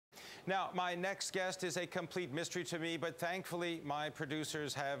Now, my next guest is a complete mystery to me, but thankfully, my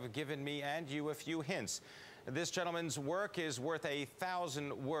producers have given me and you a few hints. This gentleman's work is worth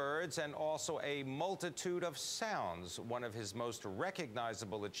 1,000 words and also a multitude of sounds. One of his most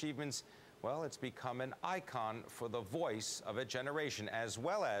recognizable achievements, well, it's become an icon for the voice of a generation, as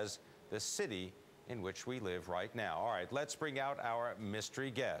well as the city in which we live right now. All right, let's bring out our mystery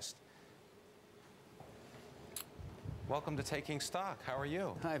guest. Welcome to Taking Stock. How are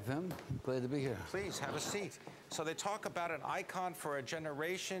you? Hi, Pim. Glad to be here. Please, have a seat. So they talk about an icon for a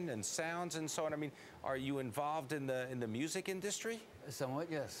generation and sounds and so on. I mean, are you involved in the music industry? Somewhat,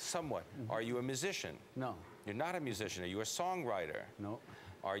 yes. Somewhat. Mm-hmm. Are you a musician? No. You're not a musician. Are you a songwriter? No.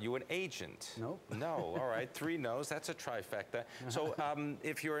 Are you an agent? Nope. No. All right. 3 no's. That's a trifecta. So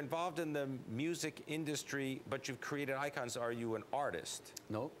if you're involved in the music industry, but you've created icons, are you an artist?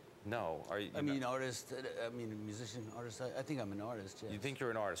 Nope. No. Are you? I mean, artist. I mean, a musician, artist. I think I'm an artist. Yes. You think you're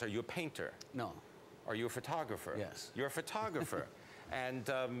an artist? Are you a painter? No. Are you a photographer? Yes. You're a photographer, and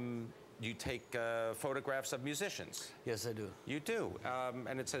you take photographs of musicians. Yes, I do. You do,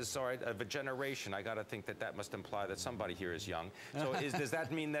 and it says, all right, of a generation. I got to think that must imply that somebody here is young. So does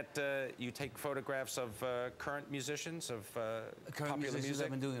that mean that you take photographs of current musicians, of popular music? I've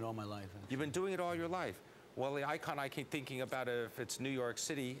been doing it all my life. Actually. You've been doing it all your life. Well, the icon I keep thinking about, if it's New York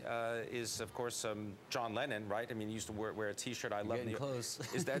City, is of course John Lennon, right? I mean, he used to wear a T-shirt. I love getting close.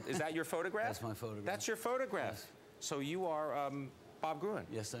 Is that your photograph? That's my photograph. That's your photograph. Yes. So you are Bob Gruen.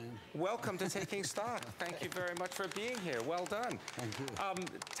 Yes, I am. Welcome to Taking Stock. Thank you very much for being here. Well done. Thank you.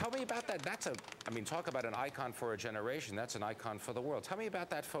 Tell me about that. I mean, talk about an icon for a generation. That's an icon for the world. Tell me about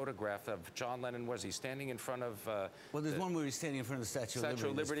that photograph of John Lennon. Was he standing in front of? Well, there's one where he's standing in front of the Statue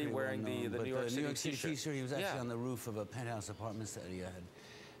of Liberty wearing the New York City T-shirt. He was actually on the roof of a penthouse apartments that he had.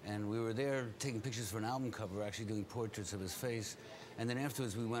 And we were there taking pictures for an album cover, actually doing portraits of his face. And then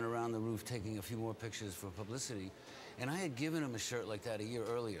afterwards, we went around the roof taking a few more pictures for publicity. And I had given him a shirt like that a year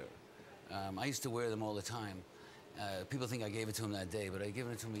earlier. I used to wear them all the time. People think I gave it to him that day, but I had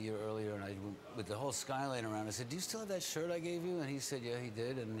given it to him a year earlier, and with the whole skyline around, I said, "Do you still have that shirt I gave you?" And he said, "Yeah, he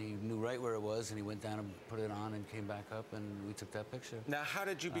did." And he knew right where it was, and he went down and put it on and came back up, and we took that picture. Now, how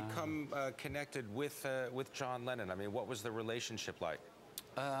did you become connected with John Lennon? I mean, what was the relationship like?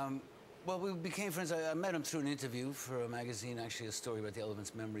 Well, we became friends. I met him through an interview for a magazine, actually a story about the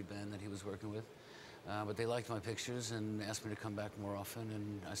Elephants Memory Band that he was working with. But they liked my pictures and asked me to come back more often,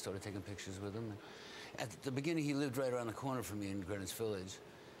 and I started taking pictures with him. At the beginning, he lived right around the corner from me in Greenwich Village,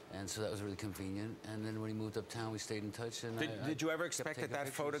 and so that was really convenient. And then when he moved uptown, we stayed in touch. And did you ever expect that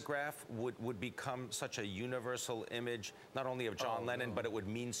photograph would become such a universal image, not only of John Lennon, but it would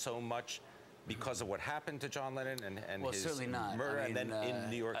mean so much because of what happened to John Lennon and well, his certainly not. murder, I mean, and then in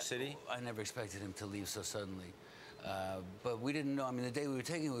New York City? I never expected him to leave so suddenly. But we didn't know. I mean, the day we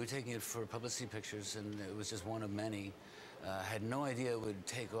were taking it for publicity pictures, and it was just one of many. Had no idea it would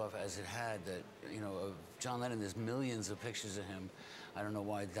take off as it had. That, you know, of John Lennon, there's millions of pictures of him. I don't know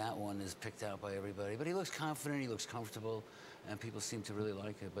why that one is picked out by everybody, but he looks confident, he looks comfortable, and people seem to really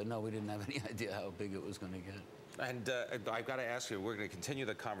like it. But no, we didn't have any idea how big it was going to get. And I've got to ask you, we're going to continue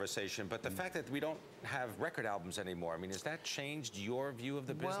the conversation, but the fact that we don't have record albums anymore, I mean, has that changed your view of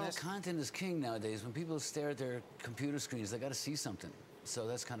the business? Well, content is king nowadays. When people stare at their computer screens, they got to see something. So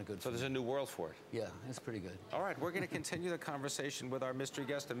that's kind of good. So there's a new world for it. Yeah, it's pretty good. All right, we're going to continue the conversation with our mystery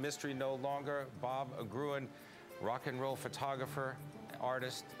guest, a mystery no longer, Bob Gruen, rock and roll photographer,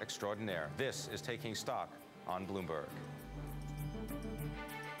 artist extraordinaire. This is Taking Stock on Bloomberg.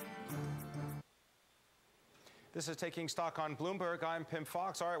 This is Taking Stock on Bloomberg. I'm Pim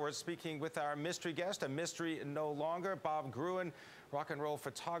Fox. All right, we're speaking with our mystery guest, a mystery no longer, Bob Gruen, rock and roll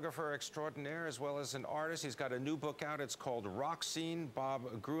photographer extraordinaire, as well as an artist. He's got a new book out. It's called Rock Scene,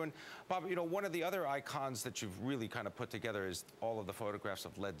 Bob Gruen. Bob, you know, one of the other icons that you've really kind of put together is all of the photographs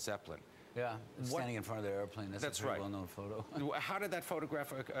of Led Zeppelin. Yeah, standing in front of their airplane. That's a very well-known photo. How did that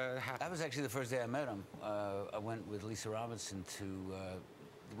photograph happen? That was actually the first day I met him. I went with Lisa Robinson to...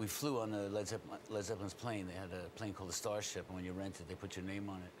 we flew on the Led Zeppelin's plane. They had a plane called the Starship, and when you rent it, they put your name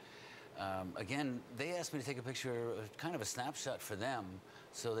on it. Again, they asked me to take a picture, kind of a snapshot for them,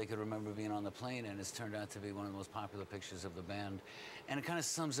 so they could remember being on the plane, and it's turned out to be one of the most popular pictures of the band. And it kind of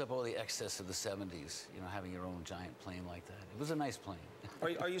sums up all the excess of the 70s, you know, having your own giant plane like that. It was a nice plane.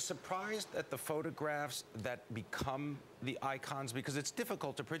 Are you surprised at the photographs that become the icons? Because it's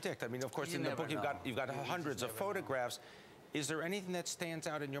difficult to predict. I mean, of course, in the book, you've got hundreds of photographs. Is there anything that stands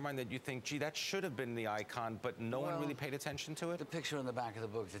out in your mind that you think, gee, that should have been the icon, but no one really paid attention to it? The picture on the back of the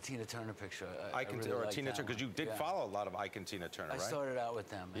book, the Tina Turner picture. Or Tina Turner, because you did follow a lot of Ike and Tina Turner, right? I started out with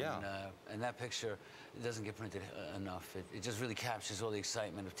them. Yeah. And that picture, it doesn't get printed enough. It just really captures all the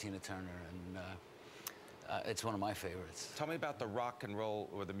excitement of Tina Turner, and it's one of my favorites. Tell me about the rock and roll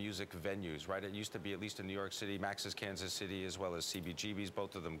or the music venues, right? It used to be, at least in New York City, Max's Kansas City, as well as CBGB's,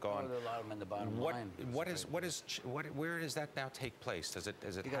 both of them gone. Oh, there are a lot of them in the bottom line. Where does that now take place? Does it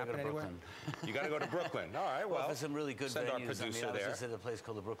happen anywhere? Brooklyn. You got to go to Brooklyn. All right, well, for some really good send venues. our producer I was there. just at a place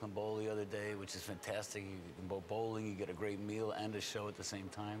called the Brooklyn Bowl the other day, which is fantastic. You can go bowling, you get a great meal and a show at the same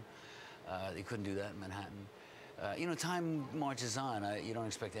time. You couldn't do that in Manhattan. You know, time marches on. You don't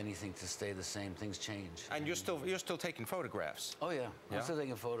expect anything to stay the same. Things change. And you're still taking photographs. Oh yeah, I'm still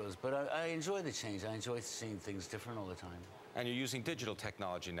taking photos, but I enjoy the change. I enjoy seeing things different all the time. And you're using digital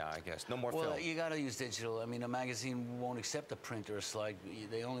technology now, I guess. No more film. Well, you got to use digital. I mean, a magazine won't accept a print or a slide.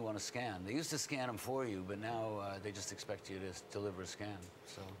 They only want to scan. They used to scan them for you, but now they just expect you to deliver a scan.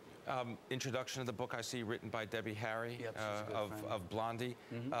 So. Introduction of the book I see written by Debbie Harry of Blondie.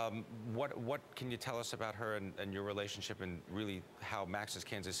 What can you tell us about her and your relationship and really how Max's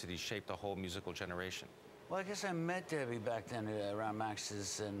Kansas City shaped a whole musical generation? Well, I guess I met Debbie back then around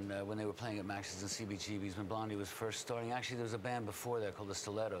Max's and when they were playing at Max's and CBGB's when Blondie was first starting. Actually, there was a band before that called the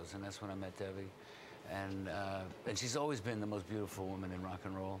Stilettos, and that's when I met Debbie. And she's always been the most beautiful woman in rock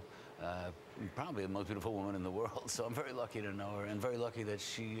and roll. Probably the most beautiful woman in the world, so I'm very lucky to know her, and very lucky that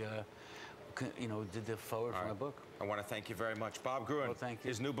she, you know, did the forward for my book. I want to thank you very much. Bob Gruen, well, thank you.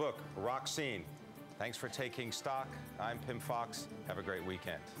 His new book, Rock Scene. Thanks for taking stock. I'm Pim Fox. Have a great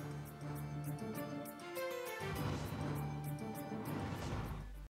weekend.